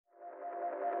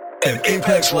an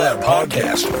Apex Lab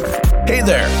podcast. Hey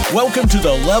there, welcome to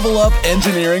the Level Up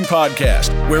Engineering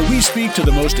Podcast, where we speak to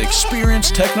the most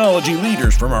experienced technology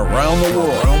leaders from around the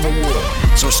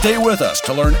world. So stay with us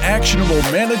to learn actionable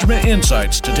management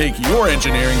insights to take your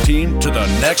engineering team to the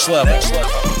next level.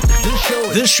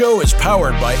 This show is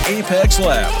powered by Apex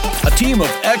Lab, a team of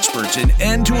experts in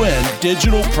end-to-end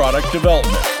digital product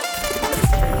development.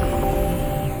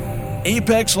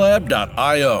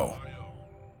 ApexLab.io.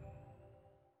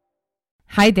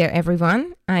 Hi there,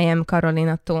 everyone. I am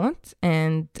Carolina Toth,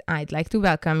 and I'd like to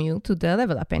welcome you to the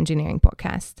Level Up Engineering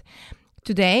Podcast.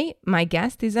 Today, my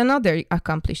guest is another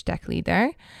accomplished tech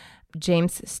leader,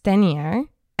 James Stanier,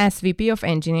 SVP of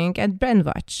Engineering at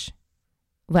Brandwatch.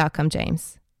 Welcome,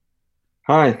 James.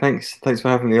 Hi, thanks for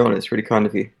having me on. It's really kind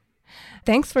of you.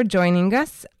 Thanks for joining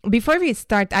us. Before we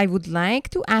start, I would like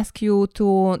to ask you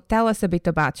to tell us a bit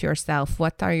about yourself.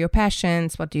 What are your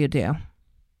passions? What do you do?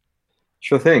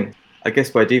 Sure thing. I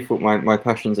guess by default, my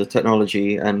passions are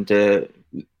technology and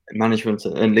management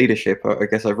and leadership. I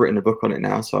guess I've written a book on it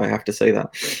now, so I have to say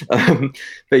that.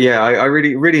 But yeah, I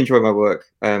really enjoy my work.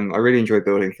 I really enjoy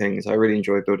building things. I really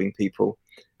enjoy building people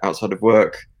outside of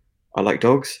work. I like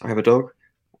dogs. I have a dog.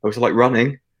 I also like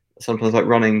running. Sometimes I like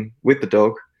running with the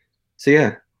dog. So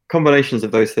yeah, combinations of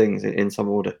those things in some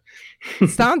order.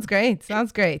 Sounds great.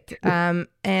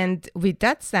 And with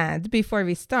that said, before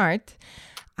we start,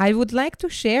 I would like to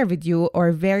share with you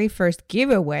our very first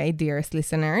giveaway, dearest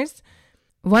listeners.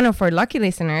 One of our lucky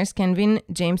listeners can win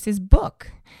James's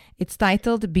book. It's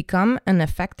titled Become an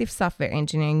Effective Software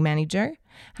Engineering Manager,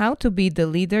 How to Be the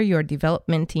Leader Your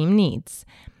Development Team Needs.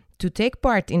 To take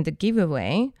part in the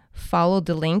giveaway, follow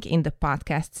the link in the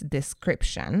podcast's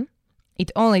description.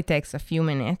 It only takes a few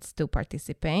minutes to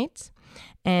participate.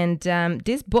 And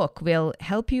this book will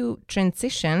help you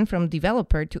transition from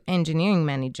developer to engineering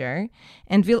manager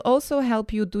and will also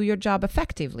help you do your job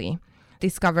effectively.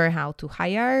 Discover how to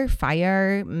hire,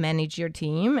 fire, manage your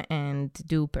team, and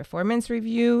do performance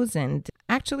reviews, and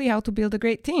actually how to build a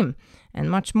great team,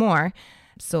 and much more.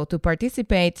 So to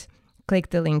participate,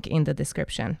 click the link in the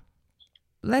description.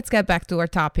 Let's get back to our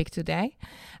topic today.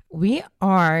 We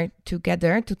are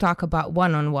together to talk about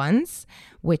one-on-ones,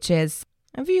 which is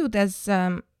viewed as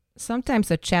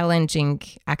sometimes a challenging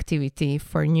activity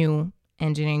for new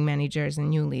engineering managers and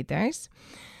new leaders.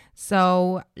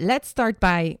 So let's start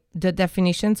by the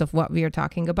definitions of what we are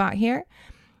talking about here.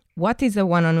 What is a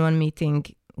one-on-one meeting?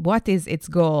 What is its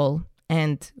goal?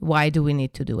 And why do we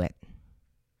need to do it?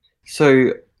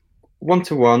 So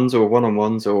one-to-ones or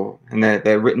one-on-ones, and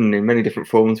they're written in many different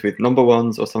forms with number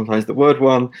ones or sometimes the word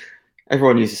one.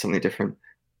 Everyone uses something different.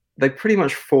 They pretty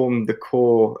much form the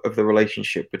core of the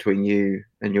relationship between you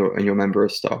and your member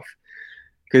of staff,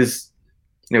 because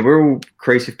we're all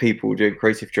creative people doing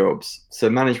creative jobs. So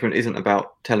management isn't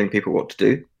about telling people what to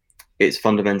do. It's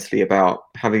fundamentally about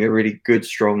having a really good,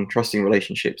 strong, trusting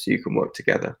relationship so you can work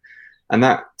together. And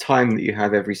that time that you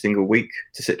have every single week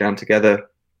to sit down together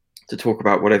to talk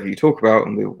about whatever you talk about,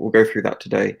 and we'll go through that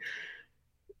today,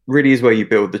 really is where you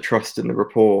build the trust and the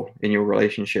rapport in your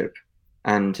relationship.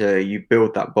 And you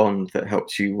build that bond that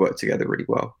helps you work together really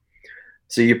well.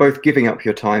 So you're both giving up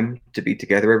your time to be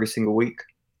together every single week.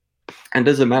 And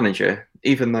as a manager,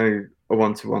 even though a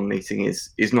one-to-one meeting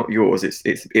is not yours,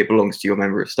 it belongs to your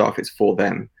member of staff, it's for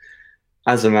them.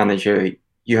 As a manager,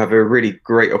 you have a really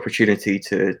great opportunity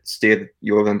to steer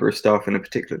your member of staff in a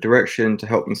particular direction, to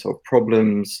help them solve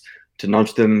problems, to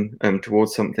nudge them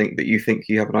towards something that you think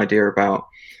you have an idea about.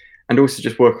 And also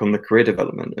just work on the career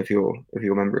development of your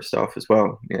member of staff as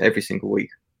well, every single week.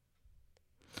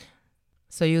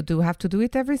 So you do have to do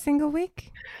it every single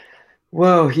week?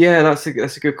 Well, yeah, that's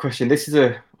a good question.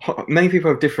 Many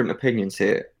people have different opinions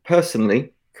here.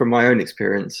 Personally, from my own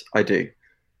experience, I do.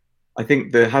 I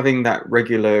think that having that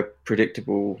regular,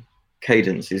 predictable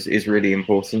cadence is really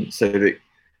important, so that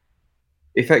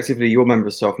effectively your member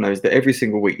of staff knows that every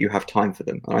single week you have time for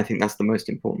them. And I think that's the most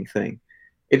important thing.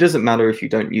 It doesn't matter if you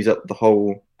don't use up the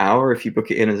whole hour, if you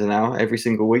book it in as an hour every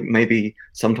single week. Maybe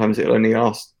sometimes it'll only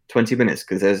last 20 minutes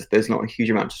because there's not a huge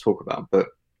amount to talk about. But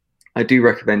I do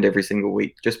recommend every single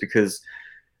week, just because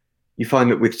you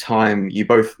find that with time, you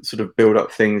both sort of build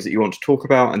up things that you want to talk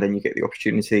about, and then you get the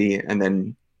opportunity, and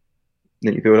then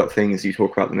you build up things, you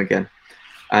talk about them again.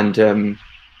 And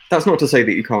that's not to say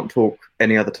that you can't talk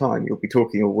any other time. You'll be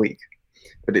talking all week.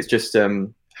 But it's just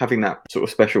having that sort of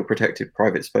special protected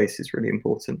private space is really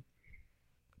important.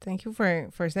 Thank you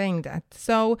for saying that.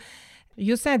 So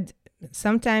you said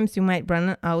sometimes you might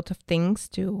run out of things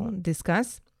to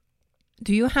discuss.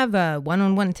 Do you have a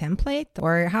one-on-one template,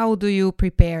 or how do you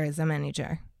prepare as a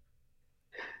manager?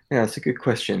 Yeah, that's a good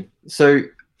question. So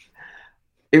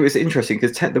It was interesting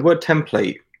because the word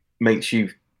template makes you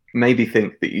maybe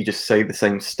think that you just say the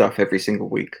same stuff every single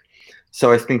week.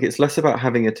 So I think it's less about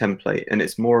having a template and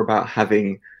it's more about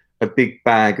having a big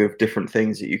bag of different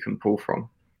things that you can pull from.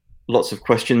 Lots of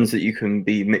questions that you can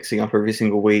be mixing up every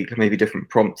single week, maybe different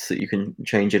prompts that you can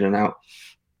change in and out.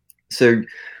 So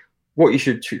what you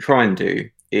should try and do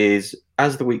is,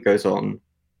 as the week goes on,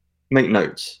 make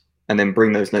notes and then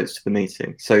bring those notes to the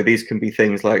meeting. So these can be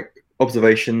things like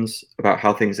observations about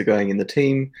how things are going in the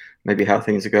team, maybe how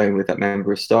things are going with that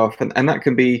member of staff. And that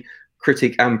can be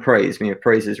critique and praise. I mean,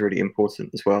 praise is really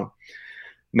important as well.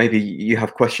 Maybe you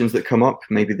have questions that come up.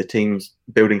 Maybe the team's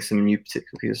building some new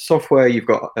particular piece of software. You've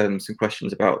got some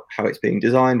questions about how it's being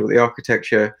designed or the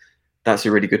architecture. That's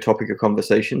a really good topic of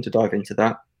conversation to dive into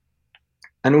that.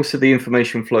 And also the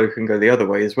information flow can go the other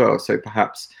way as well. So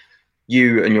perhaps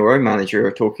you and your own manager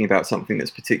are talking about something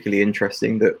that's particularly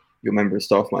interesting that your member of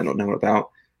staff might not know about.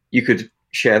 You could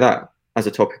share that as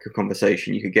a topic of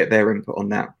conversation. You could get their input on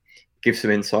that, give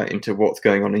some insight into what's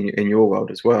going on in your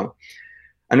world as well.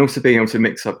 And also being able to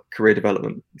mix up career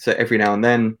development. So every now and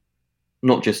then,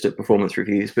 not just at performance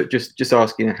reviews, but just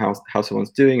asking how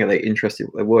someone's doing. Are they interested in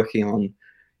what they're working on?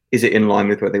 Is it in line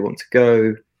with where they want to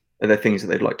go? Are there things that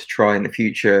they'd like to try in the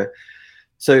future?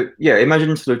 So yeah,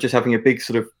 imagine sort of just having a big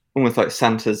sort of almost like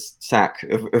Santa's sack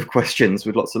of questions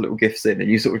with lots of little gifts in, and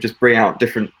you sort of just bring out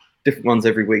different ones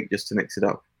every week just to mix it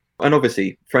up. And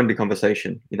obviously friendly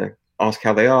conversation, ask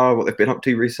how they are, what they've been up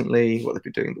to recently, what they've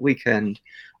been doing the weekend,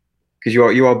 because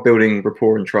you are building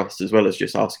rapport and trust as well as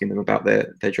just asking them about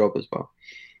their job as well.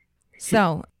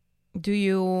 So do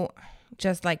you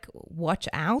just like watch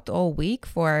out all week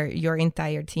for your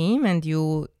entire team and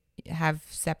you have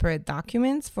separate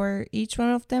documents for each one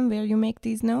of them where you make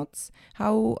these notes?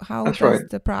 How does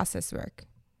the process work?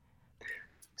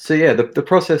 So yeah, the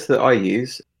process that I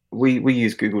use, we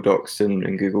use Google Docs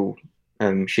and Google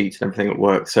Sheets and everything at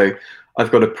work. So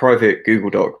I've got a private Google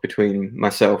Doc between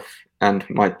myself and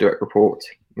my direct report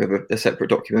with a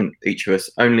separate document, each of us.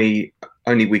 Only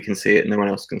we can see it and no one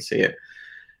else can see it.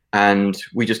 And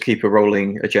we just keep a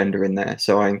rolling agenda in there.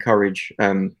 So I encourage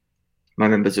my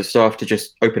members of staff to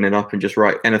just open it up and just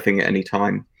write anything at any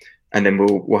time. And then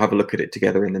we'll have a look at it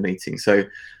together in the meeting. So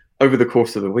over the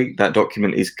course of the week, that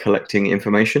document is collecting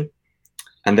information.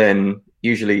 And then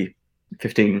usually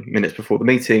 15 minutes before the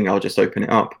meeting, I'll just open it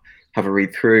up, have a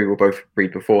read through. We'll both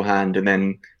read beforehand and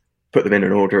then put them in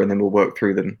an order, and then we'll work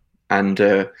through them. And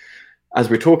as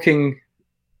we're talking,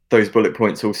 those bullet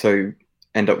points also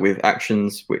end up with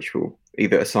actions which we'll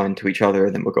either assign to each other,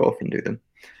 and then we'll go off and do them.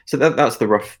 So that's the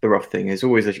rough thing. Is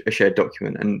always a shared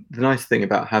document. And the nice thing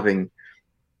about having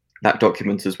that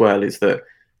document as well is that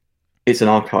it's an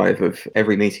archive of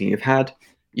every meeting you've had.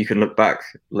 You can look back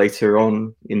later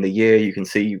on in the year. You can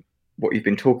see what you've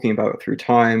been talking about through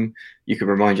time. You can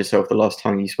remind yourself the last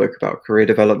time you spoke about career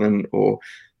development or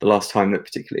the last time that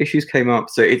particular issues came up.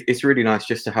 So it's really nice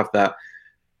just to have that.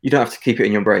 You don't have to keep it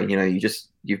in your brain.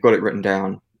 You've got it written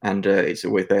down, and it's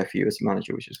always there for you as a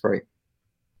manager, which is great.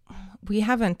 We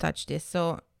haven't touched this,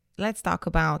 so let's talk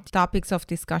about topics of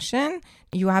discussion.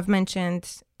 You have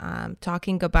mentioned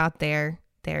talking about their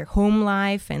home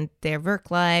life and their work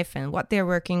life and what they're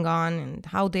working on and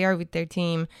how they are with their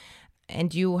team.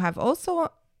 And you have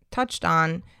also touched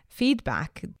on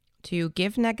feedback. Do you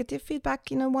give negative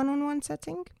feedback in a one-on-one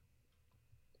setting?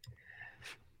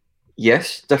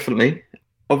 Yes, definitely.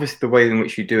 Obviously, the way in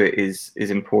which you do it is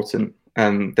important.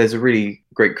 There's a really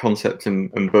great concept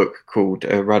and book called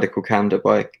Radical Candor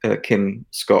by Kim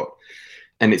Scott,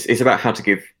 and it's about how to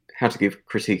give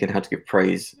critique and how to give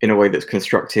praise in a way that's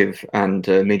constructive and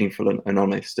meaningful and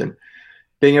honest. And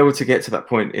being able to get to that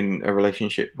point in a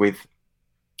relationship with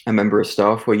a member of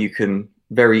staff where you can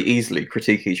very easily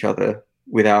critique each other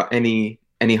without any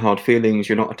hard feelings.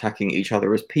 You're not attacking each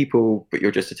other as people, but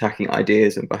you're just attacking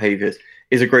ideas and behaviors,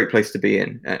 is a great place to be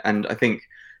in. And I think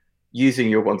using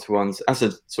your one-to-ones as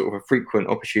a sort of a frequent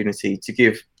opportunity to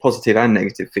give positive and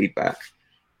negative feedback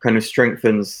kind of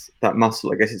strengthens that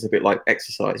muscle. I guess it's a bit like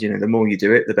exercise. The more you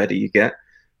do it, the better you get.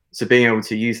 So being able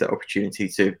to use that opportunity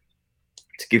to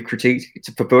give critique,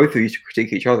 for both of you to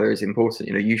critique each other is important.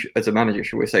 You as a manager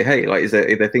should always say, hey, like,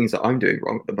 are there things that I'm doing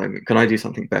wrong at the moment? Can I do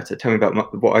something better? Tell me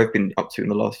about what I've been up to in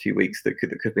the last few weeks that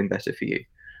could have been better for you.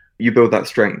 You build that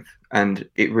strength, and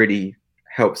it really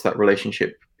helps that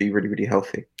relationship be really, really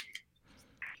healthy.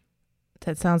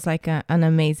 That sounds like an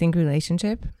amazing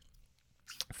relationship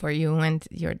for you and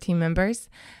your team members.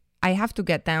 I have to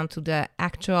get down to the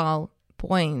actual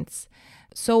points.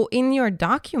 So in your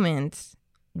document,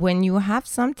 when you have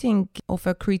something of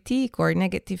a critique or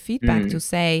negative feedback to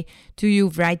say, do you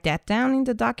write that down in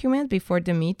the document before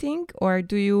the meeting, or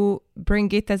do you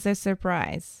bring it as a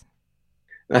surprise?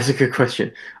 That's a good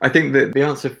question. I think that the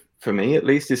answer for me, at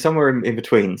least, is somewhere in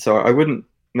between. So I wouldn't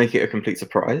make it a complete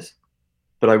surprise,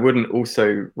 but I wouldn't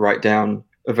also write down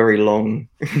a very long,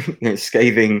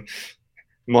 scathing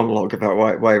monologue about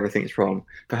why everything's wrong.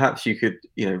 Perhaps you could,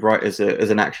 write as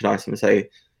an action item and say,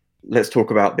 let's talk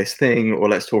about this thing, or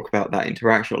let's talk about that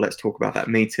interaction, or let's talk about that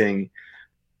meeting.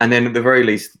 And then at the very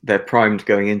least, they're primed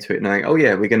going into it knowing, oh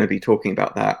yeah, we're going to be talking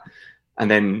about that.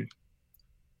 And then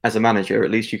as a manager,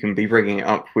 at least you can be bringing it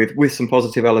up with some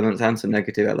positive elements and some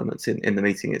negative elements in the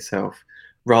meeting itself,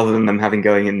 rather than them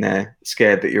going in there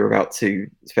scared that you're about to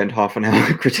spend half an hour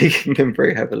critiquing them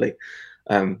very heavily,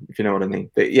 if you know what I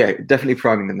mean. But yeah, definitely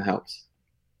priming them helps.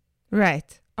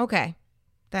 Right. Okay.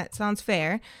 That sounds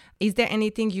fair. Is there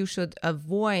anything you should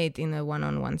avoid in a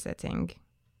one-on-one setting?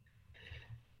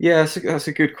 Yeah, that's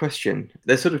a good question.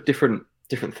 There's sort of different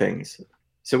things.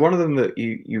 So one of them that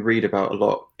you read about a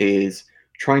lot is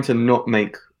trying to not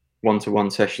make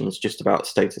one-to-one sessions just about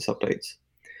status updates.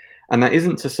 And that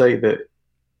isn't to say that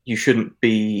you shouldn't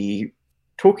be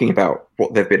talking about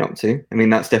what they've been up to. I mean,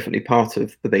 that's definitely part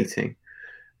of the meeting.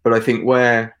 But I think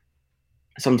where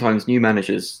sometimes new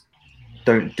managers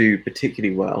don't do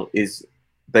particularly well is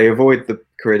they avoid the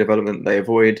career development, they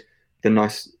avoid the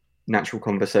nice natural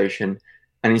conversation,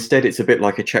 and instead it's a bit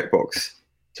like a checkbox.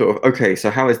 Sort of, okay, so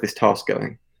how is this task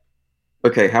going?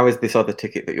 Okay, how is this other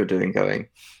ticket that you're doing going?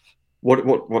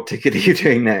 What ticket are you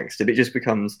doing next? And it just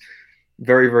becomes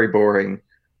very, very boring.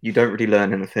 You don't really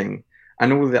learn anything.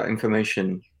 And all of that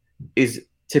information is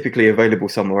typically available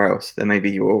somewhere else. There may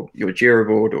be your Jira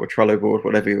board or Trello board,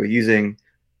 whatever you're using.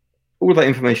 All of that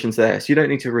information's there. So you don't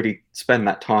need to really spend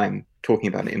that time talking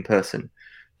about it in person.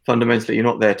 Fundamentally, you're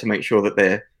not there to make sure that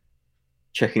they're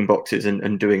checking boxes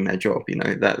and doing their job.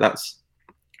 That's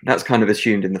kind of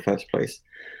assumed in the first place.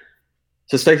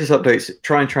 So status updates,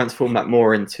 try and transform that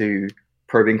more into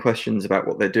probing questions about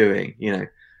what they're doing,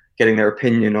 getting their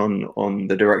opinion on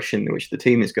the direction in which the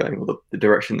team is going, or the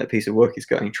direction that piece of work is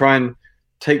going. Try and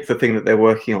take the thing that they're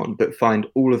working on, but find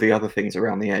all of the other things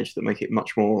around the edge that make it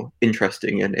much more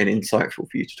interesting and insightful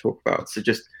for you to talk about. So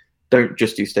don't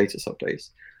just do status updates.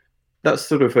 That's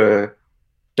sort of a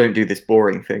don't do this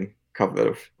boring thing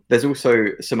cover. There's also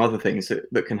some other things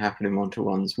that can happen in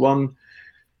one-to-ones. One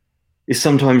is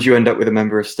sometimes you end up with a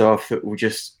member of staff that will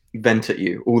just vent at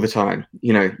you all the time.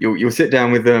 You'll sit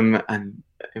down with them and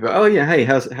you go, oh yeah, hey,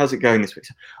 how's it going this week?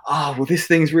 Oh, well, this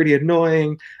thing's really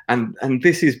annoying, and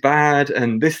this is bad,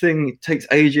 and this thing takes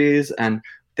ages, and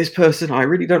this person, I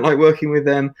really don't like working with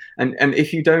them. And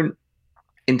if you don't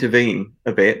intervene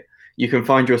a bit, you can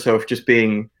find yourself just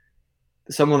being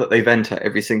someone that they vent at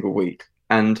every single week.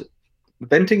 And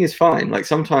venting is fine. Like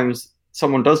sometimes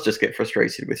someone does just get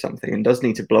frustrated with something and does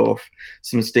need to blow off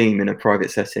some steam in a private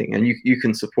setting, and you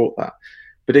can support that.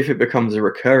 But if it becomes a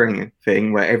recurring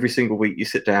thing where every single week you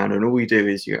sit down and all you do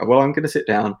is I'm going to sit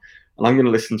down and I'm going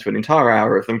to listen to an entire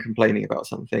hour of them complaining about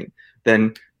something,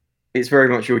 then it's very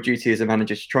much your duty as a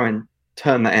manager to try and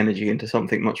turn that energy into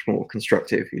something much more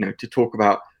constructive, to talk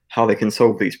about how they can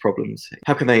solve these problems.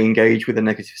 How can they engage with a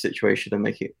negative situation and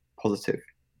make it positive?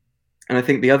 And I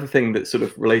think the other thing that's sort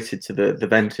of related to the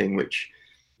venting, which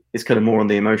is kind of more on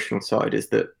the emotional side, is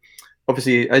that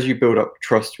obviously as you build up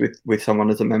trust with someone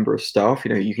as a member of staff,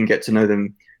 you can get to know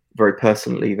them very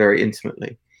personally, very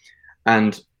intimately.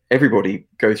 And everybody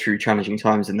goes through challenging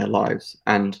times in their lives.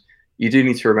 And you do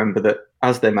need to remember that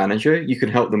as their manager, you can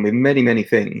help them with many, many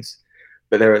things.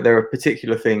 But there are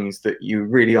particular things that you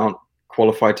really aren't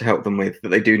qualified to help them with, that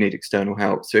they do need external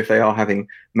help. So if they are having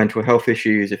mental health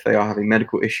issues, if they are having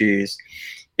medical issues,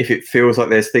 if it feels like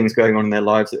there's things going on in their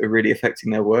lives that are really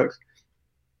affecting their work,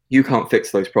 you can't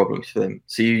fix those problems for them.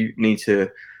 So you need to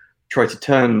try to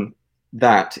turn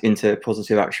that into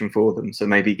positive action for them. So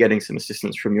maybe getting some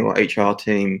assistance from your HR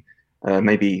team,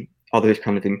 maybe other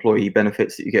kind of employee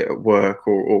benefits that you get at work,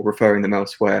 or referring them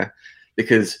elsewhere,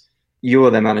 because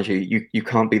you're their manager. You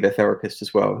can't be their therapist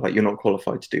as well. Like, you're not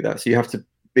qualified to do that. So you have to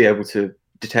be able to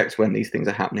detect when these things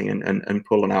are happening and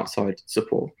pull on outside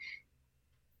support.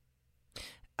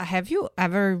 Have you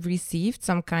ever received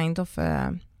some kind of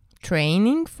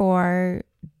training for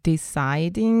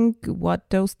deciding what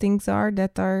those things are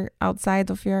that are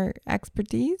outside of your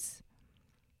expertise?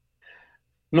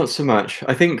 Not so much.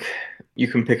 I think you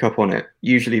can pick up on it,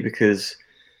 usually because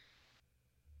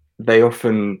they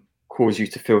often cause you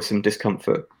to feel some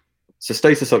discomfort. So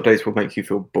status updates will make you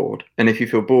feel bored. And if you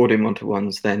feel bored in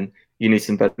one-to-ones, then you need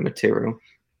some better material.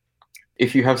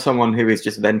 if you have someone who is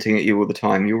just venting at you all the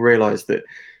time, you'll realize that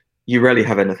you rarely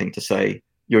have anything to say.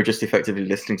 You're just effectively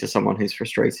listening to someone who's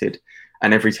frustrated.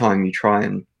 And every time you try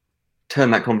and turn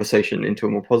that conversation into a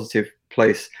more positive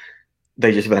place,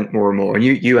 they just vent more and more. And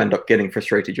you end up getting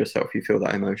frustrated yourself. You feel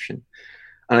that emotion.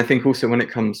 And I think also when it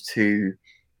comes to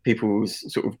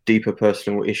people's sort of deeper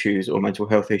personal issues or mental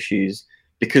health issues,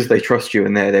 because they trust you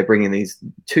and they're bringing these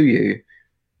to you,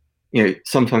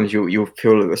 sometimes you'll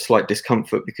feel a slight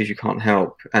discomfort because you can't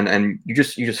help, and you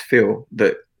just feel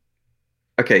that,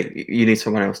 okay, you need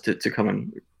someone else to come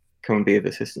and be of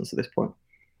assistance at this point.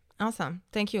 Awesome.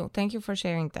 Thank you for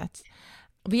sharing that.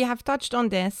 We have touched on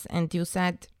this, and you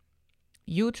said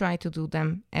you try to do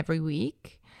them every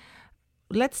week.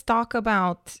 Let's talk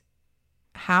about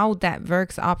how that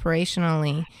works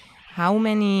operationally. How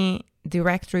many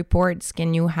direct reports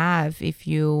can you have if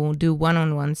you do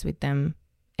one-on-ones with them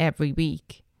every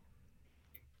week?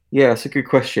 Yeah, it's a good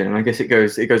question, and I guess it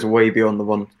goes way beyond the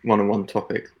one-on-one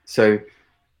topic. So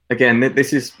again,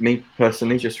 this is me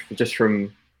personally, just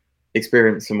from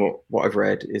experience and what I've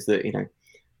read, is that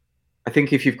I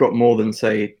think if you've got more than,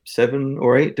 say, 7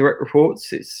 or 8 direct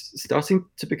reports, it's starting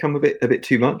to become a bit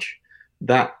too much.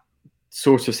 That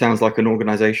sort of sounds like an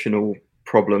organizational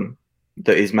problem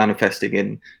that is manifesting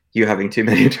in you having too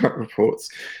many direct reports.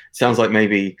 Sounds like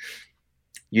maybe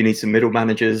you need some middle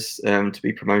managers to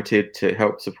be promoted to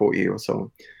help support you or so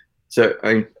on. So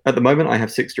at the moment, I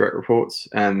have 6 direct reports.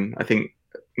 I think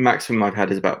maximum I've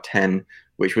had is about 10,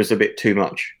 which was a bit too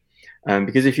much.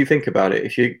 Because if you think about it,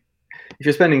 if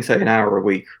you're spending, say, an hour a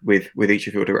week with each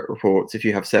of your direct reports, if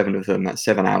you have 7 of them, that's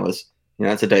 7 hours.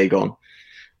 That's a day gone.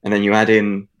 And then you add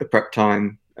in the prep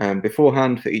time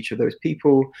beforehand for each of those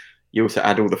people. You also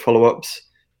add all the follow-ups.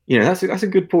 That's a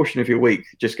good portion of your week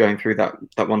just going through that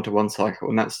one-to-one cycle,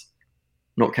 and that's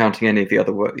not counting any of the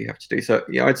other work that you have to do. So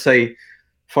yeah, I'd say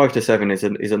 5 to 7 is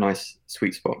a nice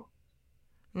sweet spot.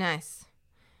 Nice.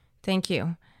 Thank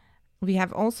you. We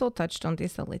have also touched on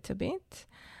this a little bit.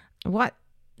 What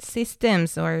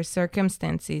systems or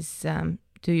circumstances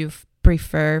do you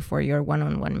prefer for your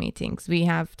one-on-one meetings? We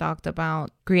have talked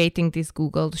about creating this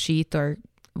Google Sheet or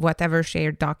whatever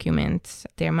shared document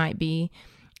there might be.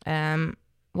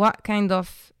 What kind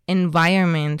of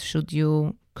environment should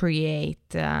you create?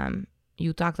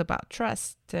 You talked about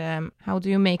trust. How do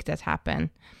you make that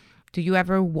happen? Do you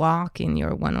ever walk in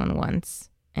your one-on-ones?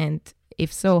 And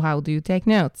if so, how do you take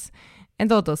notes?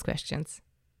 And all those questions.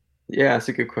 Yeah, that's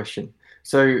a good question.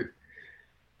 So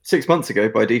 6 months ago,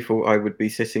 by default, I would be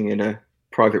sitting in a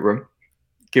private room.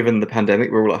 Given the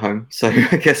pandemic, we're all at home, so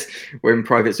I guess we're in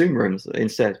private Zoom rooms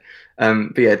instead.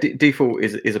 But yeah, default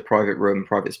is a private room,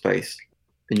 private space.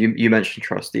 And you mentioned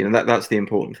trust. That's the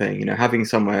important thing. Having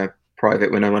somewhere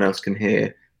private where no one else can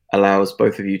hear allows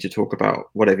both of you to talk about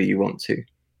whatever you want to,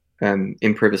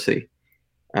 in privacy.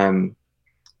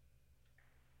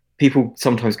 People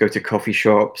sometimes go to coffee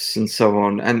shops and so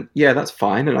on, and yeah, that's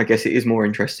fine. And I guess it is more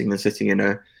interesting than sitting in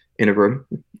a room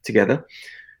together.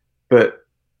 But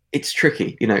it's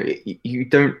tricky. You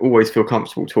don't always feel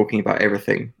comfortable talking about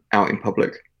everything out in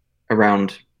public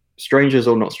around strangers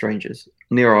or not strangers.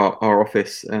 Near our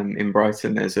office in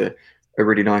Brighton, there's a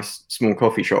really nice small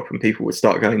coffee shop, and people would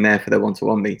start going there for their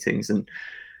one-to-one meetings. And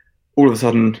all of a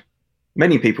sudden,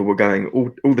 many people were going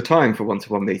all the time for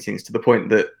one-to-one meetings, to the point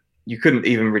that you couldn't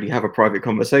even really have a private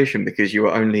conversation because you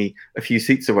were only a few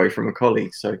seats away from a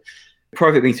colleague. So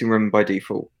private meeting room by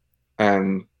default,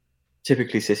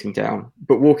 typically sitting down,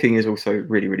 but walking is also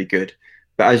really, really good.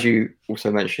 But as you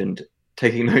also mentioned,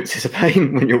 taking notes is a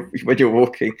pain when you're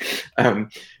walking.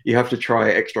 You have to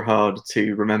try extra hard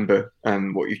to remember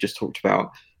what you've just talked about,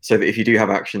 so that if you do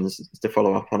have actions to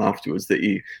follow up on afterwards, that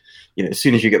you as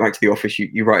soon as you get back to the office,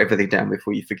 you write everything down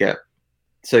before you forget.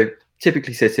 So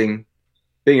typically sitting,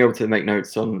 being able to make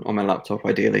notes on my laptop,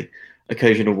 ideally,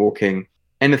 occasional walking.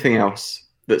 Anything else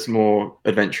that's more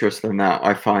adventurous than that,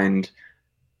 I find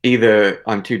either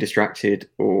I'm too distracted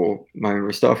or my member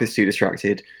of staff is too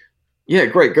distracted. Yeah,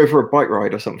 great, go for a bike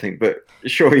ride or something, but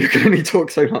sure, you can only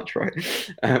talk so much, right?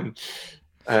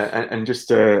 And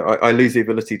just I lose the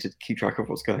ability to keep track of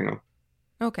what's going on.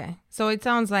 Okay, so it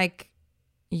sounds like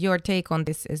your take on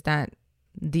this is that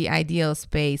the ideal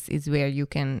space is where you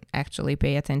can actually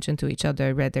pay attention to each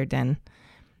other rather than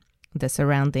the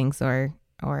surroundings or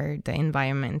the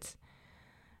environment.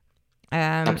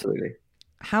 Absolutely.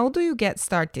 How do you get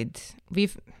started?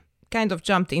 We've kind of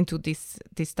jumped into this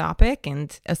topic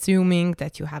and assuming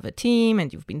that you have a team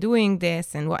and you've been doing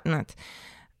this and whatnot.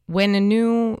 When a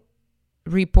new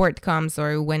report comes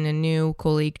or when a new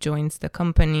colleague joins the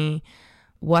company,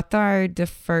 what are the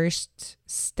first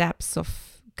steps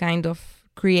of kind of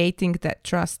creating that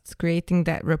trust, creating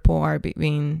that rapport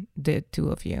between the two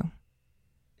of you?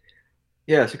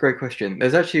 Yeah, it's a great question.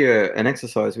 There's actually an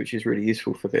exercise which is really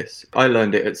useful for this. I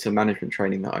learned it at some management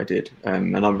training that I did a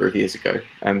number of years ago,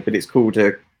 but it's called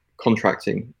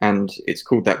contracting, and it's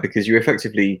called that because you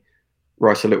effectively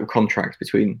write a little contract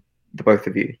between the both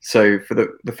of you. So for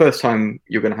the first time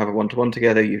you're going to have a one-to-one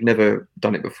together, you've never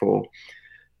done it before,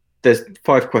 there's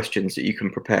 5 questions that you can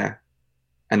prepare,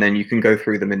 and then you can go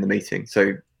through them in the meeting.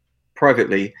 So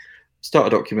privately, start a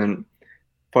document,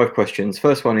 5 questions.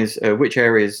 First one is, which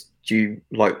areas do you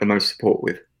like the most support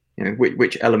with? You know,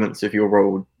 which elements of your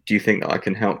role do you think that I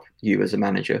can help you as a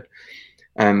manager?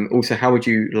 Also, how would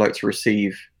you like to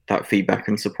receive that feedback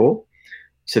and support?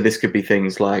 So this could be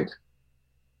things like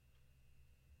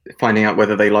finding out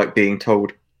whether they like being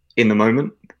told in the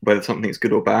moment, whether something's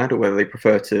good or bad, or whether they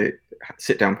prefer to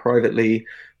sit down privately,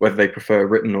 whether they prefer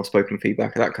written or spoken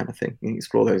feedback, that kind of thing. You can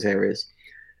explore those areas.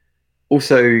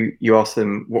 Also, you ask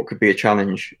them what could be a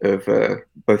challenge of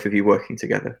both of you working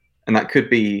together. And that could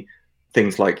be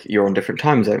things like you're on different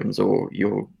time zones, or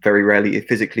you're very rarely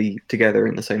physically together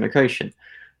in the same location.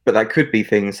 But that could be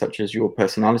things such as your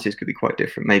personalities could be quite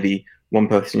different. Maybe one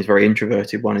person is very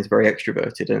introverted, one is very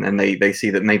extroverted, and they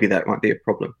see that maybe that might be a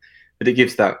problem. But it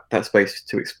gives that space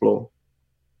to explore.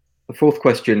 The 4th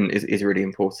question is really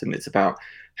important. It's about,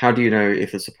 how do you know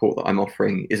if the support that I'm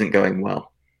offering isn't going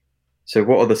well? So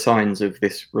what are the signs of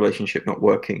this relationship not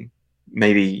working?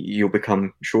 Maybe you'll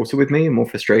become shorter with me and more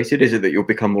frustrated. Is it that you'll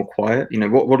become more quiet? You know,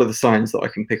 what are the signs that I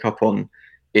can pick up on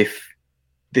if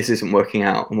this isn't working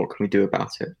out, and what can we do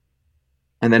about it?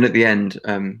 And then at the end,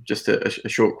 just a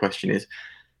short question is,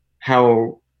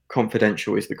 how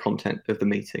confidential is the content of the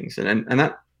meetings? And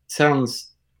that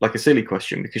sounds like a silly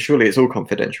question, because surely it's all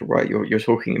confidential, right? You're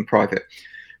talking in private.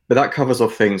 But that covers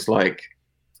off things like,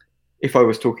 if I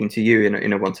was talking to you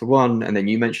in a one-to-one, and then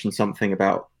you mentioned something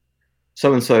about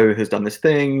so-and-so has done this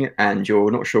thing, and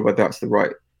you're not sure whether that's the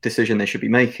right decision they should be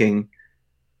making,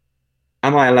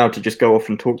 am I allowed to just go off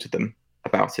and talk to them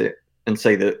about it and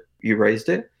say that you raised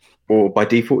it? Or by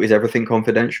default, is everything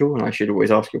confidential and I should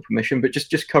always ask your permission? But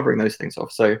just covering those things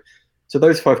off. So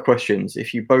those 5 questions,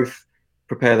 if you both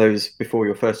prepare those before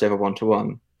your first ever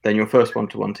one-to-one, then your first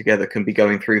one-to-one together can be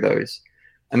going through those.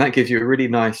 And that gives you a really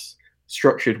nice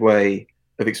structured way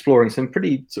of exploring some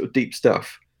pretty sort of deep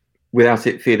stuff without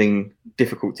it feeling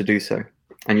difficult to do so.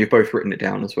 And you've both written it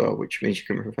down as well, which means you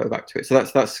can refer back to it. So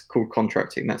that's called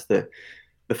contracting. That's the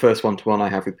first one-to-one I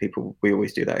have with people. We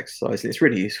always do that exercise, and it's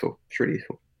really useful. It's really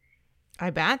useful. I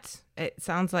bet. It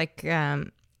sounds like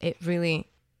it really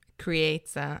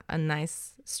creates a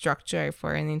nice structure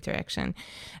for an interaction.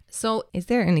 So is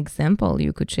there an example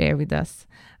you could share with us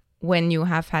when you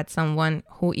have had someone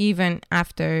who, even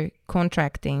after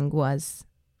contracting, was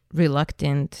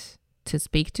reluctant to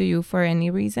speak to you for any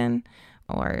reason,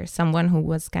 or someone who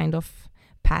was kind of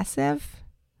passive?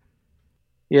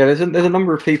 Yeah, there's a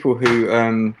number of people who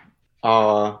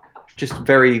are just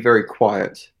very, very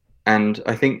quiet. And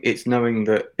I think it's knowing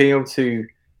that, being able to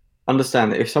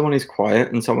understand that if someone is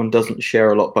quiet and someone doesn't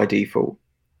share a lot by default,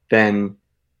 then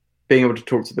being able to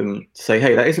talk to them, to say,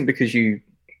 hey, that isn't because you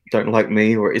don't like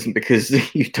me, or it isn't because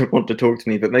you don't want to talk to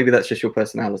me, but maybe that's just your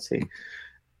personality.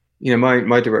 You know,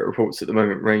 my direct reports at the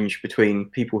moment range between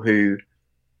people who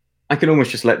I can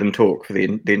almost just let them talk for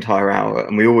the entire hour,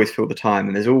 and we always fill the time,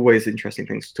 and there's always interesting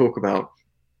things to talk about.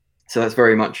 So that's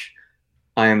very much,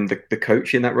 I am the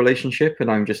coach in that relationship, and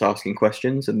I'm just asking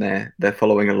questions, and they're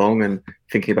following along and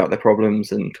thinking about their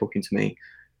problems and talking to me.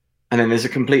 And then there's a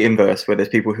complete inverse, where there's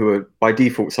people who are by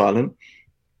default silent,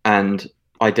 and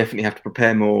I definitely have to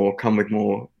prepare more, come with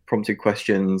more prompted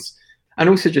questions, and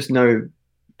also just know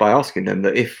by asking them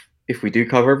that if we do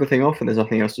cover everything off and there's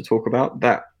nothing else to talk about,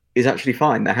 that is actually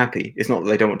fine. They're happy. It's not that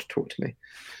they don't want to talk to me.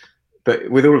 But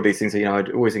with all of these things, you know,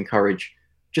 I'd always encourage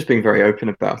just being very open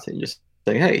about it and just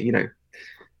saying, hey, you know,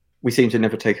 we seem to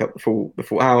never take up the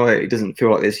full hour. It doesn't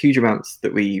feel like there's huge amounts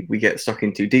that we get stuck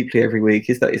into deeply every week.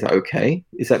 Is that okay?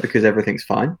 Is that because everything's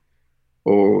fine?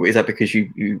 Or is that because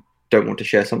you don't want to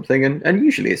share something? And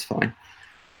usually it's fine.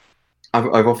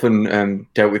 I've often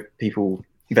dealt with people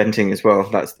venting as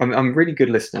well. I'm a really good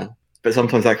listener, but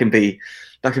sometimes that can be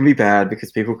bad,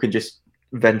 because people can just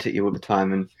vent at you all the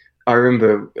time. And I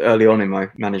remember early on in my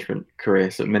management career,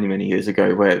 so many years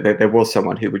ago, where there was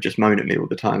someone who would just moan at me all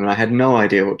the time, and I had no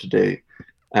idea what to do.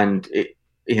 And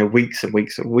weeks and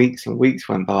weeks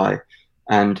went by,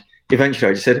 and eventually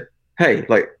I just said, hey,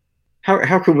 like,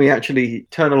 how can we actually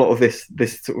turn a lot of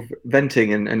this sort of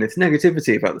venting and this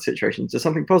negativity about the situation to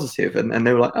something positive? And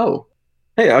they were like, oh,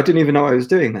 hey, I didn't even know I was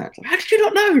doing that. Like, how did you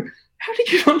not know? How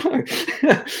did you not know?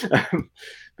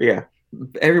 But yeah,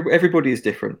 Everybody is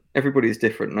different. Everybody is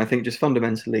different. And I think just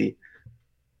fundamentally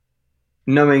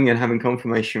knowing and having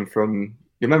confirmation from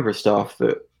your member of staff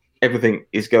that everything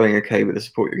is going okay with the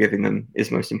support you're giving them is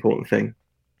the most important thing.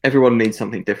 Everyone needs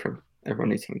something different. Everyone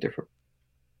needs something different.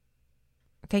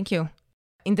 Thank you.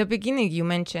 In the beginning, you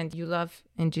mentioned you love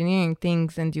engineering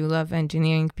things and you love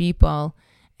engineering people.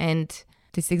 And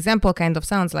this example kind of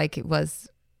sounds like it was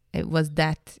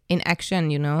that in action,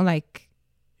 like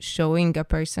showing a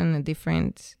person a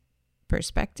different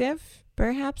perspective,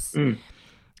 perhaps.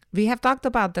 We have talked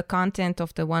about the content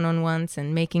of the one-on-ones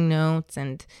and making notes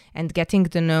and getting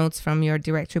the notes from your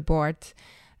direct report,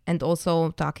 and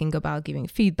also talking about giving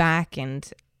feedback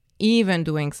and even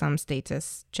doing some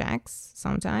status checks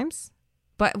sometimes.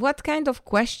 But what kind of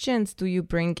questions do you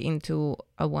bring into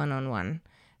a one-on-one?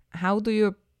 How do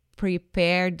you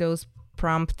prepare those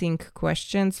prompting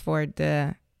questions for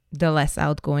the less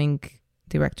outgoing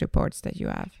direct reports that you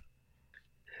have?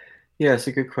 Yeah, it's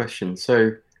a good question.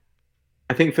 So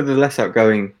I think for the less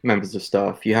outgoing members of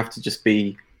staff, you have to just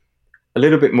be a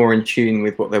little bit more in tune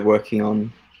with what they're working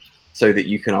on so that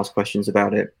you can ask questions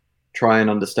about it, try and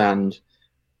understand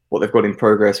what they've got in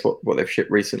progress, what they've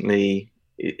shipped recently.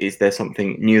 Is there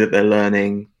something new that they're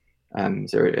learning?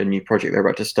 Is there a new project they're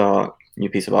about to start, a new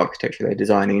piece of architecture they're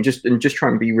designing, and just try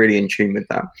and be really in tune with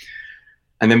that.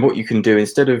 And then what you can do,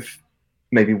 instead of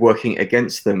maybe working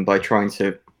against them by trying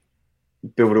to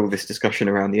build all this discussion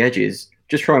around the edges,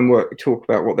 just try and talk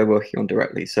about what they're working on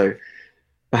directly. So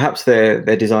perhaps they're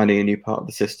designing a new part of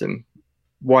the system.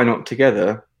 Why not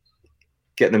together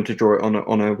get them to draw it on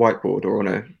a whiteboard or on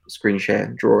a screen share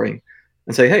drawing,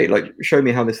 and say, hey, like, show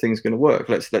me how this thing's going to work.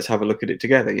 Let's have a look at it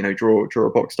together. Draw a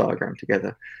box diagram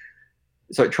together.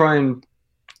 So try and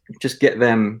just get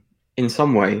them in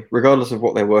some way, regardless of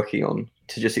what they're working on,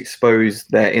 to just expose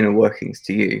their inner workings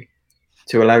to you,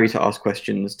 to allow you to ask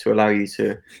questions, to allow you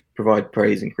to provide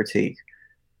praise and critique.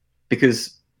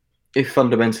 Because if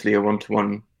fundamentally a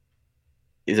one-to-one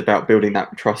is about building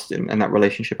that trust and that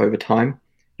relationship over time,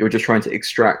 you're just trying to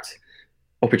extract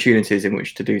opportunities in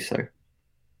which to do so.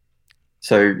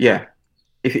 So yeah,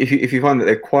 if you find that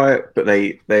they're quiet but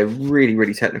they're really,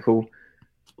 really technical,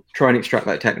 try and extract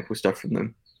that technical stuff from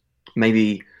them.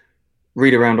 Maybe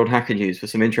read around on Hacker News for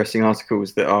some interesting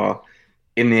articles that are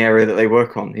in the area that they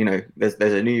work on. There's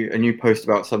a new post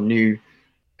about some new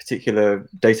particular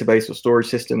database or storage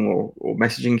system or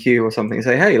messaging queue or something.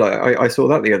 Say, hey, like I saw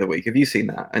that the other week. Have you seen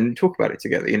that? And talk about it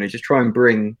together. Just try and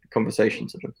bring conversation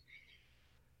to them.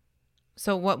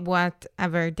 So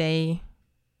whatever they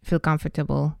feel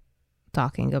comfortable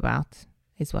talking about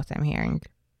is what I'm hearing.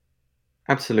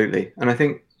 Absolutely. And I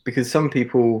think because some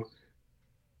people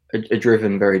are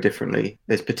driven very differently,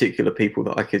 there's particular people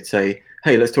that I could say,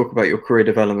 hey, let's talk about your career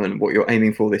development, what you're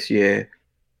aiming for this year,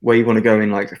 where you want to go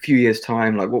in like a few years'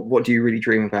 time, like what do you really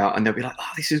dream about? And they'll be like,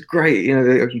 oh, this is great.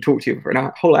 I can talk to you for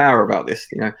a whole hour about this.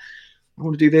 I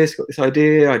want to do this, got this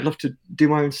idea. I'd love to do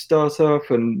my own startup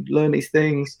and learn these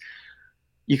things.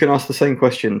 You can ask the same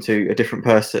question to a different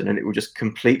person and it will just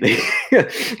completely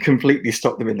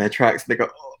stop them in their tracks. They go,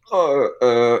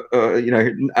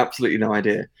 absolutely no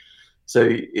idea. So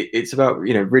it's about,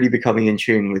 really becoming in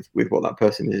tune with what that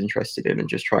person is interested in and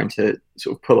just trying to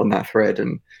sort of pull on that thread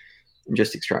and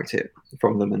just extract it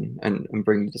from them and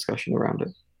bring the discussion around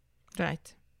it.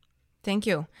 Right. Thank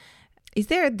you. Is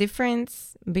there a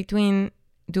difference between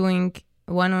doing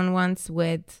one-on-ones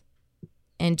with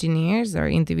engineers or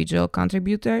individual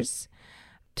contributors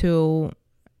to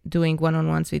doing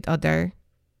one-on-ones with other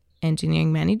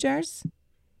engineering managers?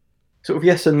 Sort of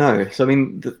yes and no. So, I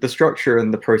mean, the structure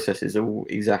and the process is all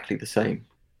exactly the same,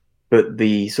 but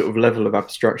the sort of level of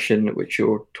abstraction at which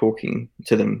you're talking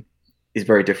to them is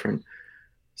very different.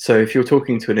 So if you're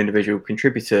talking to an individual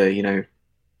contributor,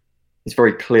 it's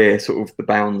very clear sort of the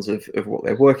bounds of what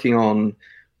they're working on,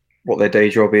 what their day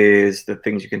job is, the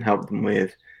things you can help them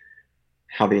with,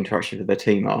 how the interactions with their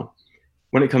team are.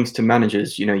 When it comes to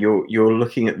managers, you're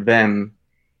looking at them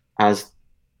as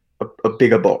a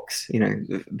bigger box.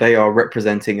 They are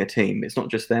representing a team. It's not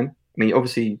just them. I mean,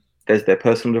 obviously there's their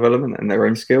personal development and their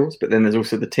own skills, but then there's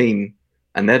also the team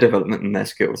and their development and their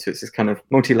skills. So it's this kind of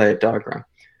multi-layered diagram.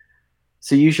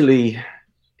 So usually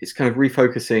it's kind of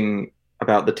refocusing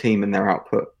about the team and their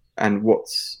output and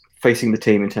what's facing the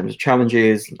team in terms of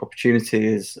challenges,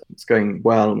 opportunities, what's going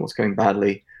well and what's going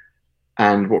badly,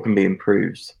 and what can be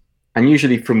improved. And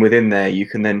usually from within there, you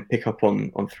can then pick up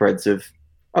on threads of,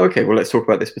 oh, okay, well, let's talk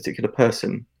about this particular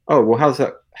person. Oh, well, how's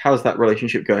that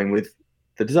relationship going with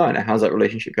the designer? How's that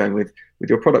relationship going with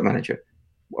your product manager?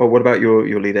 Or what about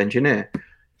your lead engineer?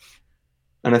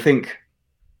 And I think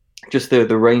just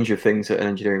the range of things that an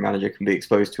engineering manager can be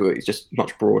exposed to is just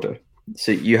much broader.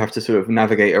 So you have to sort of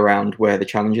navigate around where the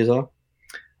challenges are.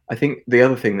 I think the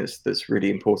other thing that's really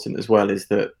important as well is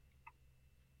that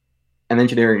an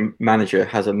engineering manager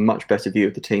has a much better view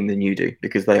of the team than you do,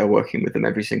 because they are working with them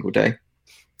every single day.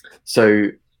 So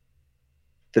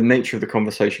the nature of the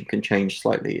conversation can change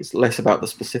slightly. It's less about the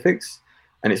specifics,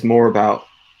 and it's more about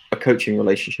a coaching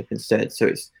relationship instead. So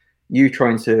it's you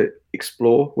trying to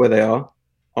explore where they are,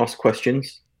 ask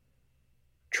questions,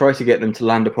 try to get them to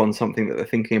land upon something that they're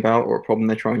thinking about or a problem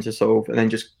they're trying to solve, and then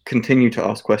just continue to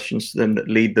ask questions to them that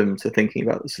lead them to thinking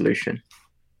about the solution.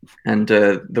 And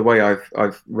the way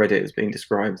I've read it as being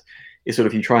described is sort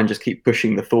of you try and just keep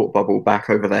pushing the thought bubble back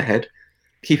over their head,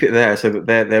 keep it there so that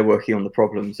they're working on the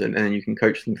problems, and then you can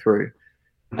coach them through.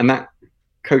 And that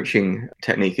coaching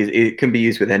technique it can be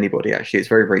used with anybody. Actually, it's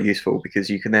very, very useful, because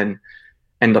you can then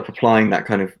end up applying that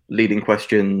kind of leading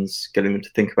questions, getting them to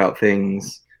think about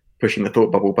things, pushing the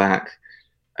thought bubble back,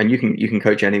 and you can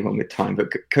coach anyone with time.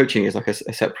 But coaching is like a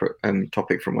separate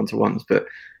topic from one-to-ones. But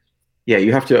yeah,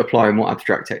 you have to apply a more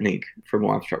abstract technique for a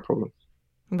more abstract problem.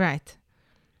 Right.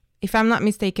 If I'm not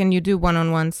mistaken, you do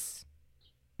one-on-ones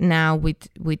now with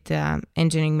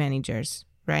engineering managers,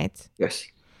 right? Yes.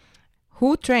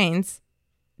 Who trains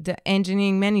the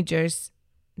engineering managers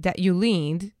that you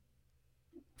lead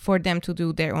for them to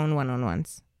do their own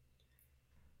one-on-ones?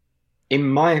 In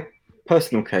my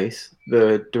personal case,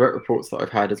 the direct reports that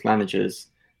I've had as managers,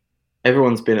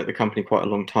 everyone's been at the company quite a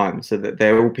long time, so that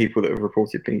they're all people that have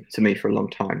reported to me for a long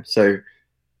time. So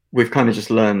we've kind of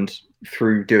just learned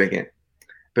through doing it.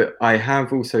 But I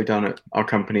have also done at our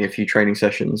company a few training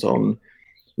sessions on,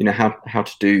 how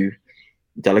to do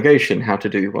delegation, how to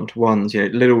do one-to-ones,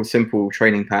 little simple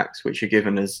training packs which are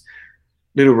given as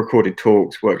little recorded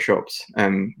talks, workshops,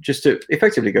 just to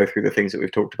effectively go through the things that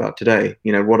we've talked about today.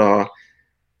 What are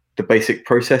the basic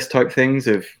process type things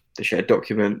of the shared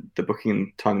document, the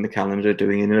booking time in the calendar,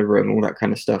 doing it in a room, all that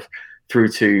kind of stuff, through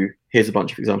to here's a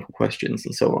bunch of example questions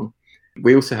and so on.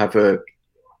 We also have a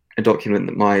document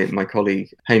that my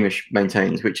colleague Hamish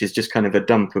maintains, which is just kind of a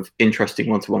dump of interesting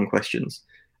one-to-one questions,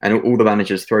 and all the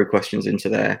managers throw questions into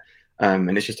there,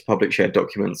 and it's just a public shared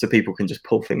document, so people can just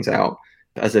pull things out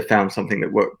as they found something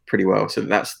that worked pretty well. So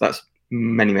that's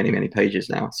many, many, many pages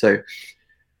now. So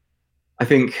I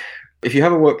think if you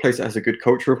have a workplace that has a good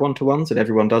culture of one-to-ones and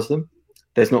everyone does them,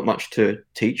 there's not much to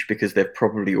teach, because they've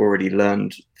probably already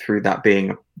learned through that being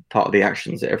a part of the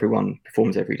actions that everyone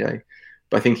performs every day.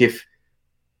 But I think if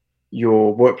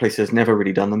your workplace has never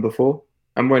really done them before,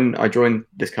 and when I joined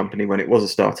this company, when it was a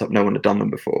startup, no one had done them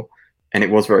before, and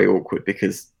it was very awkward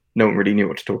because no one really knew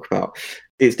what to talk about.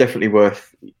 It's definitely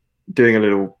worth doing a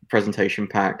little presentation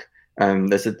pack.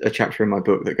 There's a chapter in my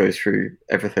book that goes through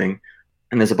everything,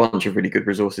 and there's a bunch of really good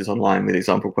resources online with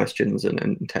example questions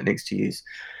and techniques to use,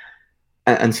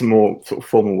 and some more sort of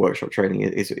formal workshop training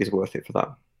is worth it for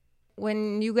that.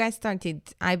 When you guys started,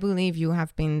 I believe you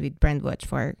have been with Brandwatch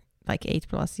for like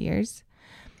 8+ years.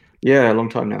 Yeah, a long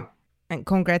time now. And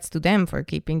congrats to them for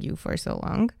keeping you for so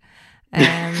long.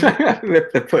 They're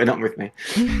putting up with me.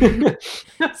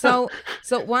 So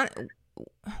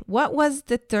what was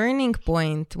the turning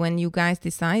point when you guys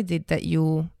decided that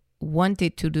you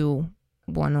wanted to do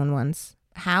one-on-ones?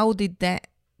 How did that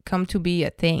come to be a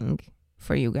thing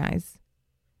for you guys?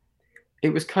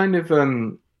 It was kind of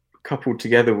coupled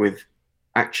together with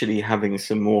actually having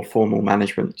some more formal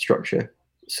management structure.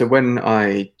 So when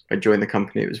I joined the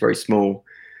company, it was very small.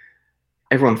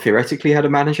 Everyone theoretically had a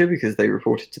manager because they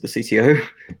reported to the CTO,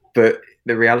 but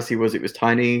the reality was it was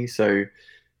tiny. So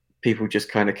people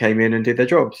just kind of came in and did their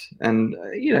jobs, and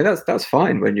that's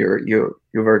fine when you're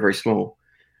very, very small.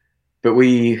 But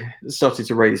we started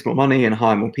to raise more money and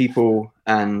hire more people,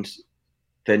 and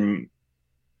then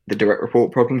the direct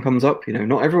report problem comes up.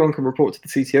 Not everyone can report to the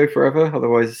CTO forever,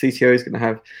 otherwise the CTO is going to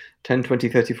have 10, 20,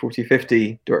 30, 40,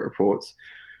 50 direct reports.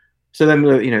 So then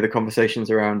the conversations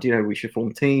around, we should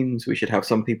form teams, we should have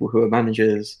some people who are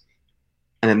managers,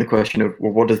 and then the question of,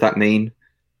 well, what does that mean?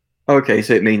 Okay,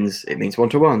 so it means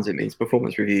one-to-ones, it means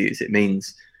performance reviews, it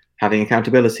means having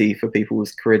accountability for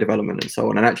people's career development and so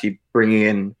on, and actually bringing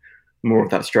in more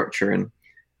of that structure. And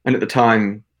at the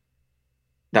time,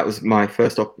 that was my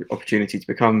first opportunity to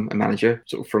become a manager,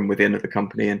 sort of from within of the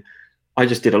company. And I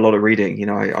just did a lot of reading.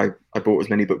 I bought as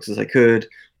many books as I could.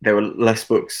 There were less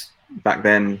books back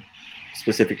then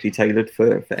specifically tailored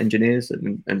for engineers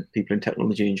and people in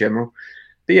technology in general.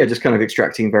 But yeah, just kind of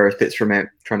extracting various bits from it,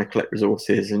 trying to collect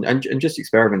resources and just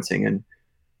experimenting. And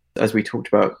as we talked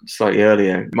about slightly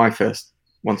earlier, my first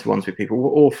one-to-ones with people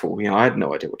were awful. I had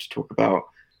no idea what to talk about.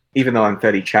 Even though I'm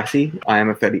fairly chatty, I am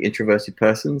a fairly introverted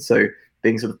person. So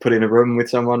being sort of put in a room with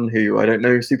someone who I don't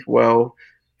know super well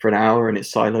for an hour and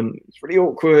it's silent. It's really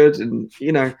awkward. And,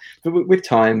 but with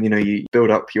time, you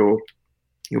build up your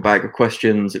bag of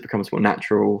questions. It becomes more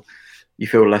natural. You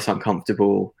feel less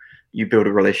uncomfortable. You build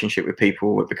a relationship with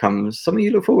people. It becomes something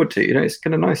you look forward to. It's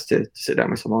kind of nice to sit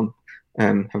down with someone,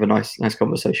 have a nice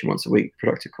conversation once a week,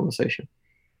 productive conversation.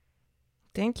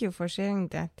 Thank you for sharing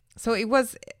that. So it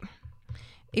was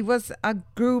a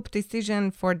group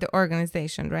decision for the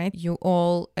organization, right? You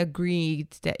all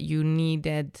agreed that you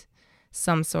needed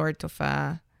some sort of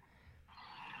a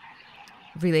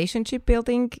relationship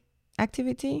building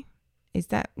activity. Is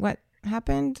that what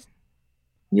happened?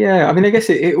 Yeah, I mean, I guess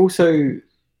it also,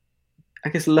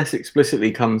 less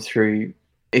explicitly comes through,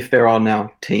 if there are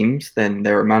now teams, then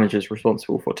there are managers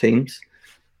responsible for teams.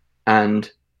 And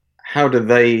how do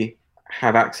they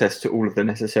have access to all of the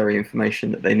necessary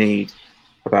information that they need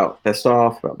about their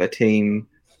staff, about their team,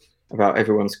 about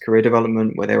everyone's career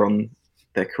development, where they're on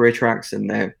their career tracks and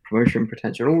their promotion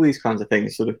potential, all these kinds of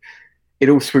things. Sort of, it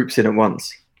all swoops in at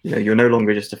once. You're no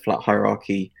longer just a flat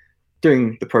hierarchy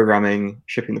doing the programming,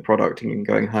 shipping the product, and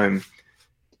going home.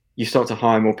 You start to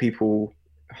hire people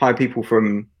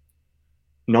from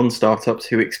non-startups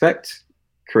who expect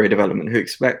career development, who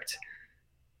expect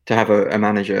to have a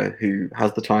manager who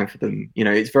has the time for them.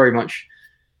 It's very much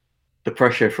the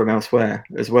pressure from elsewhere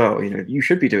as well. You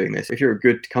should be doing this. If you're a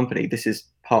good company, this is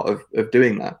part of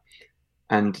doing that.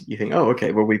 And you think, oh,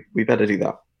 okay, well, we better do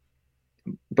that.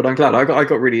 But I'm glad I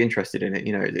got really interested in it.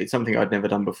 It's something I'd never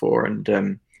done before.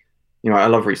 And, I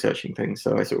love researching things.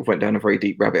 So I sort of went down a very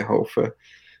deep rabbit hole for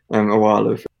a while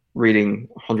of reading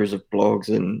hundreds of blogs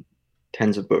and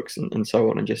tens of books and so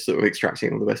on, and just sort of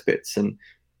extracting all the best bits and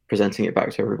presenting it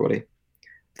back to everybody.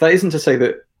 That isn't to say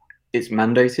that it's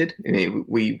mandated.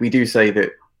 We do say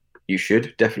that you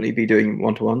should definitely be doing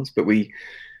one-to-ones, but we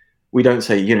don't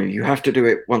say, you have to do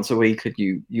it once a week and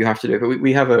you have to do it. But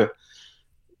we have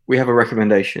a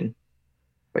recommendation,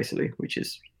 basically, which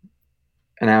is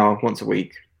an hour once a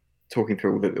week, talking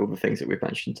through all the things that we've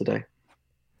mentioned today.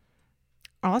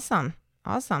 Awesome.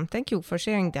 Thank you for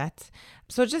sharing that.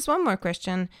 So just one more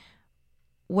question.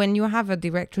 When you have a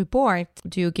direct report,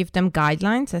 do you give them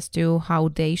guidelines as to how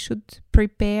they should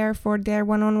prepare for their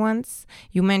one-on-ones?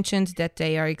 You mentioned that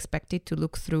they are expected to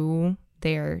look through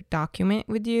their document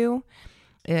with you.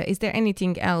 Is there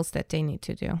anything else that they need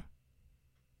to do?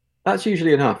 That's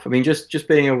usually enough. I mean, just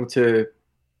being able to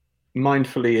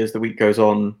mindfully, as the week goes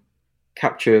on,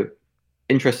 capture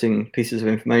interesting pieces of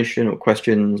information or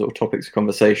questions or topics of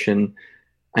conversation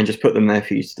and just put them there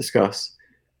for you to discuss.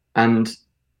 And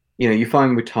you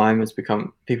find with time,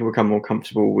 people become more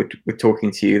comfortable with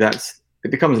talking to you.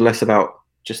 It becomes less about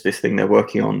just this thing they're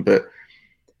working on, but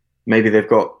maybe they've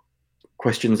got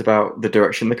questions about the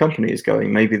direction the company is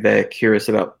going. Maybe they're curious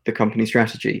about the company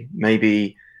strategy.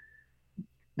 Maybe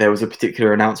there was a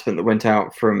particular announcement that went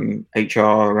out from HR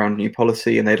around new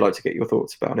policy and they'd like to get your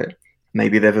thoughts about it.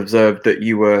 Maybe they've observed that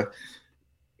you were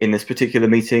in this particular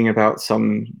meeting about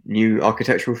some new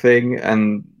architectural thing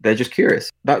and they're just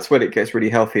curious. That's when it gets really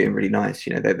healthy and really nice.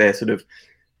 They're sort of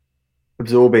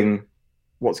absorbing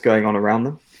what's going on around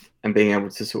them and being able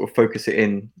to sort of focus it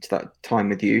in to that time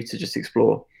with you to just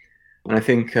explore. And I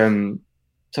think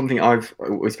something I've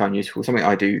always found useful, something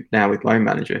I do now with my own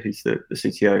manager, who's the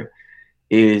CTO,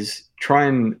 is try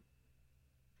and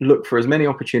look for as many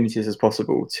opportunities as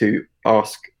possible to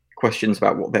ask questions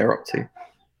about what they're up to,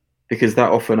 because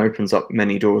that often opens up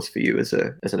many doors for you as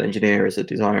an engineer, as a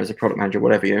designer, as a product manager,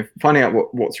 whatever. Finding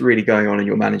out what's really going on in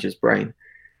your manager's brain,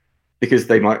 because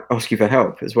they might ask you for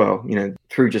help as well.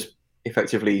 Through just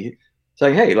effectively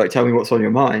saying, "Hey, tell me what's on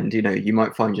your mind." You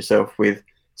might find yourself with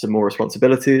some more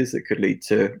responsibilities that could lead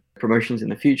to promotions in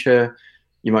the future.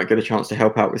 You might get a chance to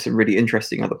help out with some really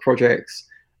interesting other projects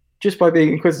just by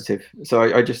being inquisitive. So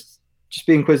I just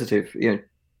be inquisitive.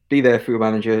 Be there for your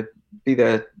manager, be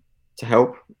there to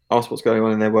help, ask what's going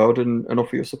on in their world and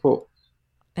offer your support.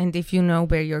 And if you know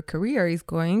where your career is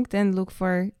going, then look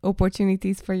for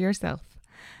opportunities for yourself.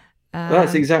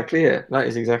 That's exactly it. That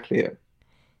is exactly it.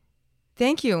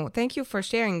 Thank you. Thank you for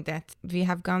sharing that. We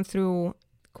have gone through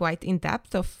quite in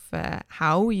depth of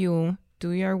how you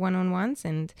do your one-on-ones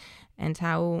and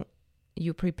how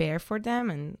you prepare for them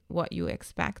and what you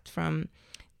expect from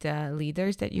the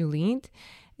leaders that you lead.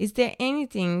 Is there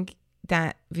anything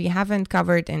that we haven't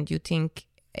covered and you think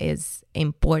is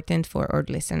important for our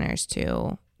listeners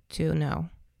to know?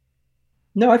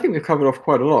 No, I think we've covered off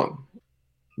quite a lot.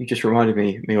 You just reminded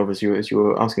me of as you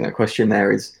were asking that question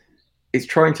there is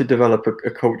trying to develop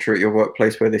a culture at your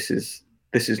workplace where this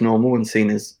is normal and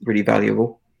seen as really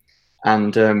valuable,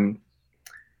 and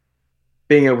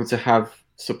being able to have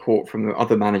support from the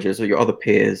other managers or your other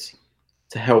peers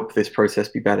to help this process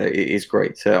be better, it is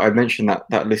great. So I mentioned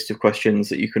that list of questions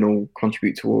that you can all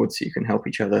contribute towards, so you can help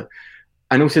each other.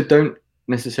 And also don't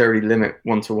necessarily limit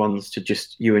one-to-ones to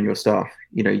just you and your staff.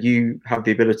 You have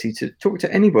the ability to talk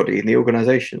to anybody in the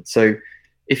organization. So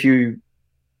if you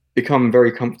become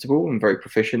very comfortable and very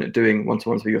proficient at doing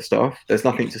one-to-ones with your staff, there's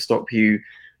nothing to stop you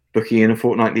booking in a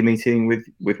fortnightly meeting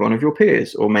with one of your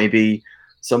peers, or maybe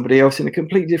somebody else in a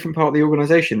completely different part of the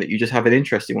organization that you just have an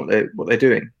interest in what they're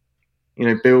doing.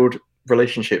 Build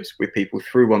relationships with people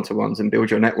through one-to-ones and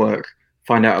build your network,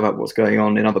 find out about what's going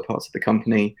on in other parts of the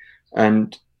company.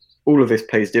 And all of this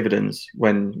pays dividends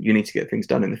when you need to get things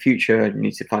done in the future and you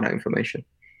need to find out information.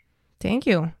 Thank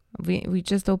you. We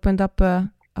just opened up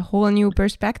a whole new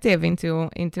perspective into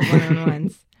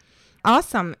one-on-ones.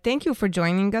 Awesome. Thank you for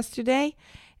joining us today.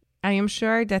 I am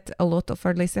sure that a lot of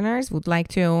our listeners would like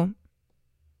to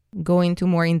go into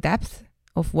more in depth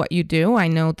of what you do. I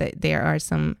know that there are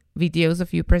some videos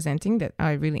of you presenting that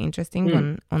are really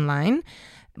interesting online,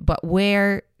 but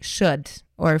where should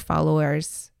our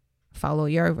followers follow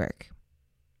your work?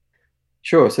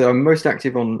 Sure. So I'm most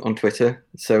active on Twitter.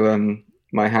 So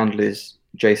my handle is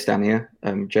Stanier,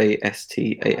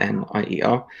 JSTANIER.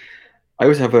 I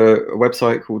also have a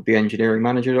website called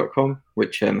theengineeringmanager.com,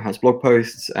 which has blog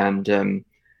posts, and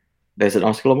there's an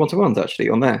article on one-to-ones actually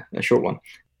on there, a short one.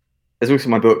 There's also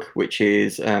my book, which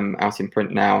is out in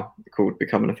print now, called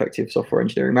Become an Effective Software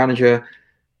Engineering Manager.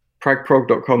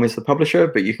 Pragprog.com is the publisher,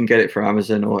 but you can get it from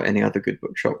Amazon or any other good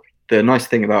bookshop. The nice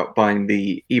thing about buying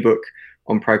the ebook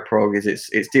on Pragprog is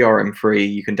it's DRM free.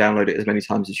 You can download it as many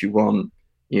times as you want.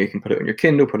 You can put it on your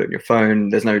Kindle, put it on your phone.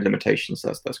 There's no limitations.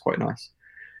 That's quite nice.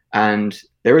 And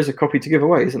there is a copy to give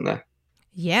away, isn't there?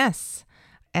 Yes.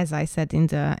 As I said in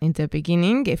the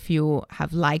beginning, if you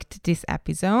have liked this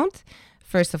episode,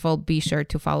 first of all, be sure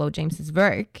to follow James's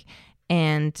work.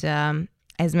 And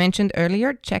as mentioned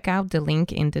earlier, check out the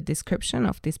link in the description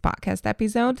of this podcast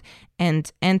episode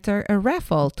and enter a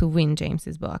raffle to win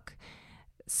James's book.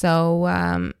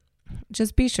 So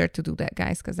just be sure to do that,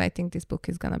 guys, because I think this book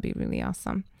is going to be really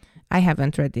awesome. I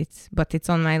haven't read it, but it's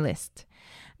on my list.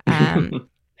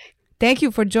 Thank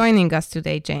you for joining us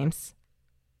today, James.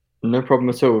 No problem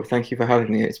at all. Thank you for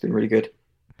having me. It's been really good.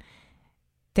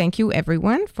 Thank you,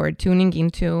 everyone, for tuning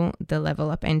into the Level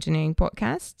Up Engineering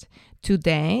podcast.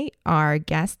 Today, our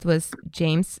guest was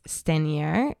James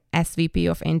Stanier, SVP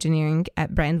of Engineering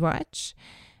at Brandwatch.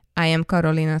 I am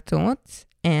Carolina Toth,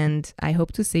 and I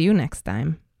hope to see you next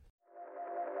time.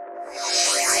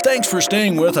 Thanks for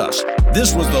staying with us.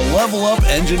 This was the Level Up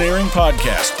Engineering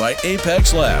Podcast by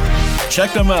Apex Lab.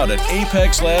 Check them out at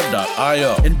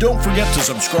apexlab.io. And don't forget to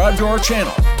subscribe to our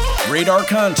channel, rate our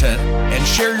content, and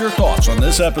share your thoughts on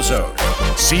this episode.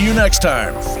 See you next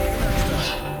time.